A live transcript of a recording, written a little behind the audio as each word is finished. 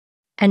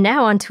And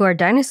now on to our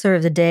dinosaur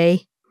of the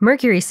day,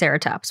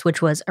 Mercuriceratops,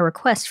 which was a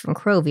request from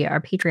Crow via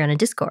our Patreon and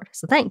Discord,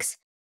 so thanks.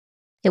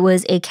 It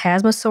was a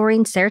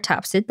Chasmosaurine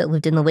ceratopsid that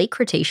lived in the Late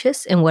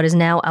Cretaceous in what is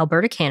now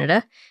Alberta,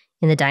 Canada,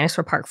 in the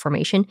Dinosaur Park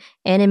Formation,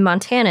 and in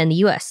Montana in the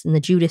US, in the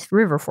Judith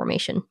River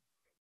Formation.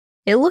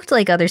 It looked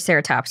like other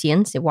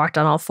ceratopsians. It walked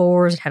on all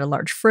fours, it had a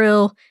large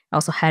frill, it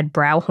also had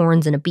brow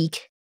horns and a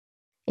beak.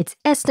 It's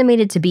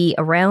estimated to be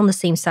around the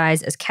same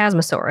size as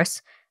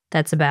Chasmosaurus.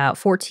 That's about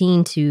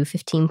 14 to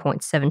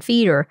 15.7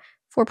 feet, or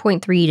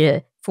 4.3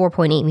 to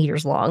 4.8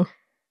 meters long.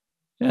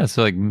 Yeah,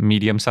 so like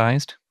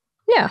medium-sized.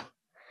 Yeah.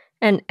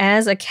 And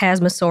as a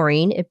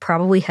Chasmosaurine, it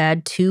probably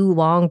had 2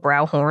 long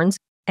brow horns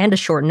and a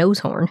short nose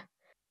horn.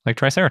 Like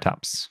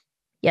Triceratops.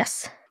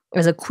 Yes.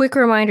 As a quick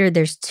reminder,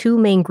 there's 2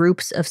 main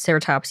groups of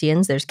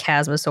ceratopsians. There's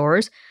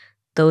Chasmosaurs.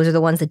 Those are the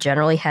ones that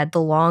generally had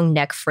the long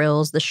neck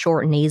frills, the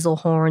short nasal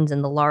horns,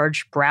 and the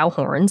large brow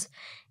horns.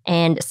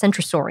 And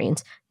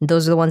centrosaurines.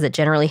 Those are the ones that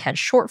generally had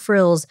short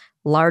frills,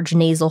 large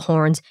nasal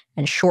horns,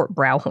 and short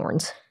brow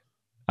horns.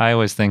 I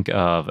always think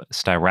of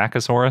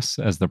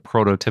Styracosaurus as the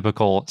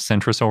prototypical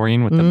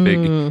centrosaurine with the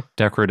big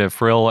decorative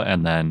frill,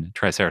 and then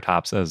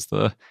Triceratops as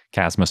the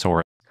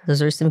Chasmosaurus.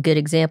 Those are some good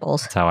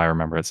examples. That's how I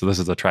remember it. So this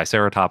is a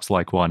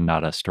Triceratops-like one,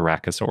 not a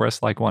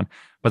Styracosaurus-like one.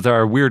 But there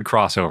are weird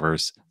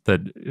crossovers.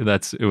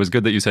 It was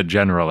good that you said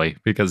generally,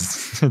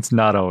 because it's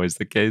not always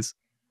the case.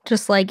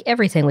 Just like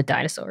everything with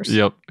dinosaurs.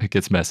 Yep, it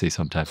gets messy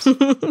sometimes.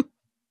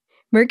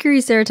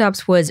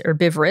 Mercuriceratops was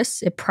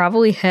herbivorous. It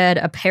probably had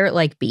a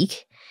parrot-like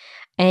beak,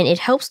 and it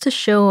helps to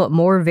show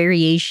more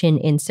variation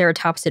in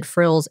ceratopsid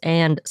frills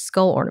and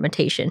skull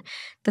ornamentation.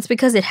 That's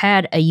because it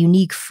had a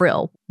unique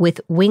frill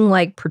with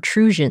wing-like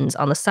protrusions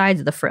on the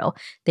sides of the frill.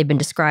 They've been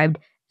described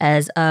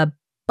as a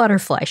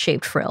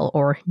butterfly-shaped frill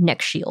or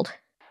neck shield.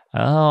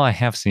 Oh, I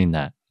have seen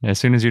that. As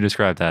soon as you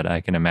describe that,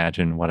 I can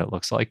imagine what it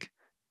looks like.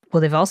 Well,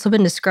 they've also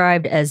been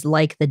described as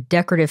like the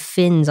decorative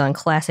fins on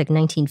classic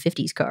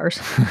 1950s cars.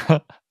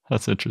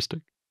 That's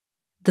interesting.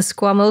 The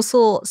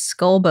squamosal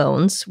skull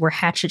bones were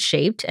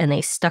hatchet-shaped, and they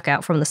stuck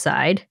out from the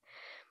side.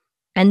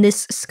 And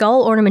this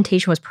skull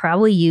ornamentation was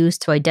probably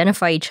used to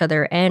identify each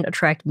other and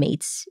attract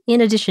mates,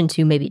 in addition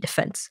to maybe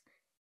defense.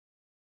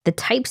 The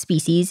type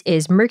species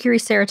is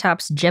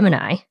Mercuriceratops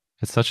gemini.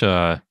 It's such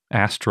a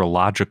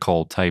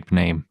astrological type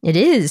name. It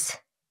is.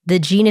 The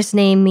genus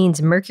name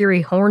means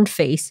Mercury horned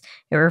face.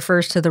 It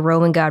refers to the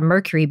Roman god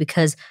Mercury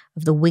because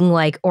of the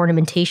wing-like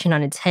ornamentation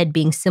on its head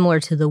being similar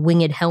to the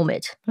winged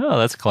helmet. Oh,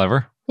 that's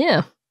clever.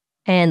 Yeah.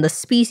 And the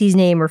species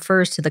name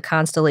refers to the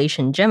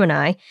constellation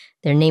Gemini.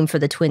 They're named for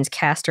the twins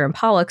Castor and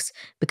Pollux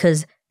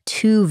because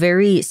 2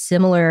 very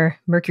similar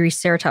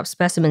Mercuriceratops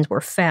specimens were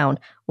found,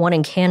 one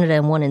in Canada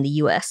and one in the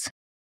US.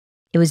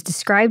 It was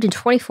described in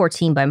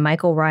 2014 by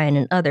Michael Ryan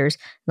and others.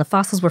 And the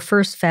fossils were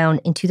first found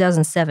in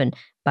 2007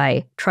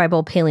 by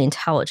Tribal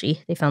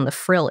Paleontology. They found the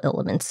frill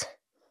elements.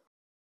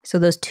 So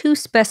those 2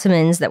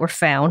 specimens that were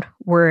found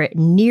were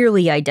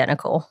nearly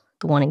identical,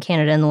 the one in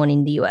Canada and the one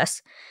in the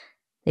US.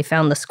 They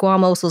found the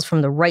squamosals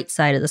from the right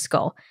side of the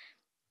skull.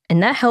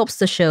 And that helps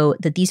to show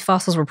that these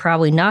fossils were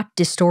probably not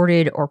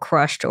distorted or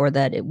crushed, or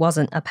that it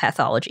wasn't a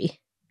pathology.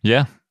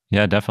 Yeah,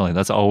 definitely.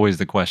 That's always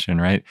the question,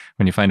 right?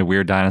 When you find a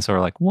weird dinosaur,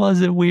 like,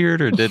 was it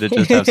weird, or did it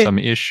just have some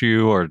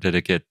issue, or did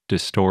it get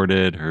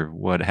distorted, or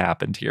what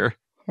happened here?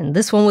 And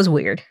this one was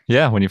weird.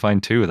 Yeah, when you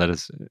find 2, that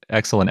is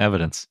excellent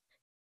evidence.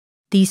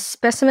 These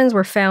specimens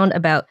were found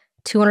about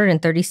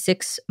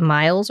 236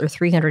 miles or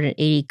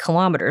 380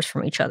 kilometers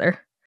from each other.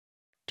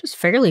 Just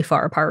fairly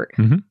far apart.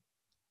 Mm-hmm.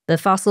 The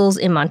fossils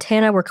in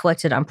Montana were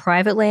collected on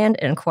private land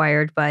and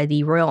acquired by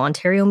the Royal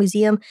Ontario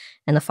Museum,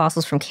 and the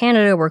fossils from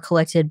Canada were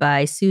collected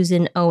by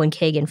Susan Owen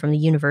Kagan from the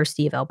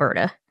University of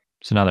Alberta.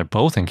 So now they're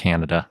both in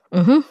Canada.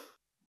 Mm-hmm.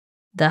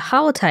 The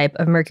holotype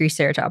of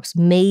Mercuriceratops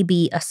may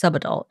be a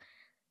subadult,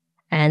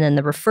 and then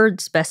the referred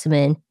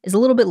specimen is a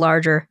little bit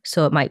larger,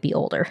 so it might be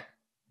older.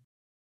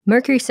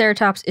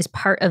 Mercuriceratops is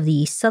part of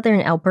the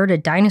Southern Alberta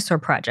Dinosaur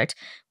Project,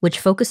 which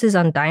focuses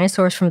on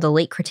dinosaurs from the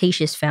Late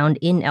Cretaceous found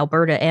in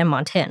Alberta and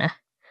Montana.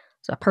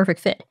 So a perfect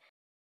fit.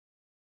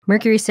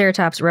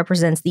 Mercuriceratops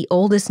represents the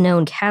oldest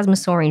known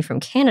Chasmosaurine from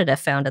Canada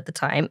found at the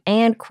time,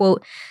 and,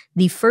 quote,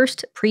 the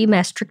first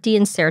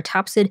pre-Maastrichtian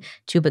ceratopsid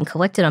to have been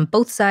collected on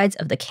both sides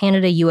of the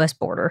Canada-US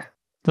border.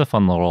 It's a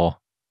fun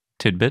little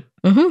tidbit.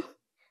 Mm-hmm.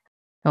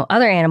 Now,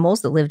 other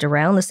animals that lived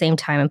around the same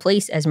time and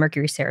place as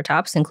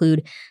Mercuriceratops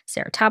include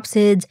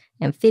ceratopsids,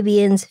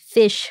 amphibians,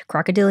 fish,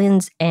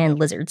 crocodilians, and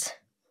lizards.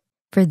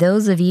 For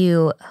those of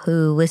you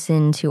who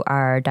listen to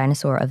our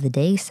Dinosaur of the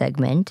Day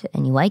segment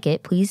and you like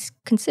it, please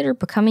consider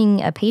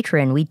becoming a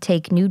patron. We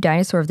take new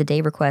Dinosaur of the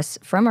Day requests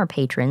from our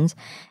patrons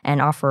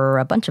and offer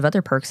a bunch of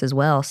other perks as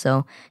well.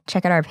 So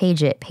check out our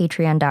page at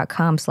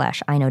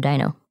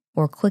patreon.com/iknowdino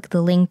or click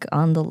the link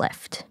on the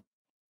left.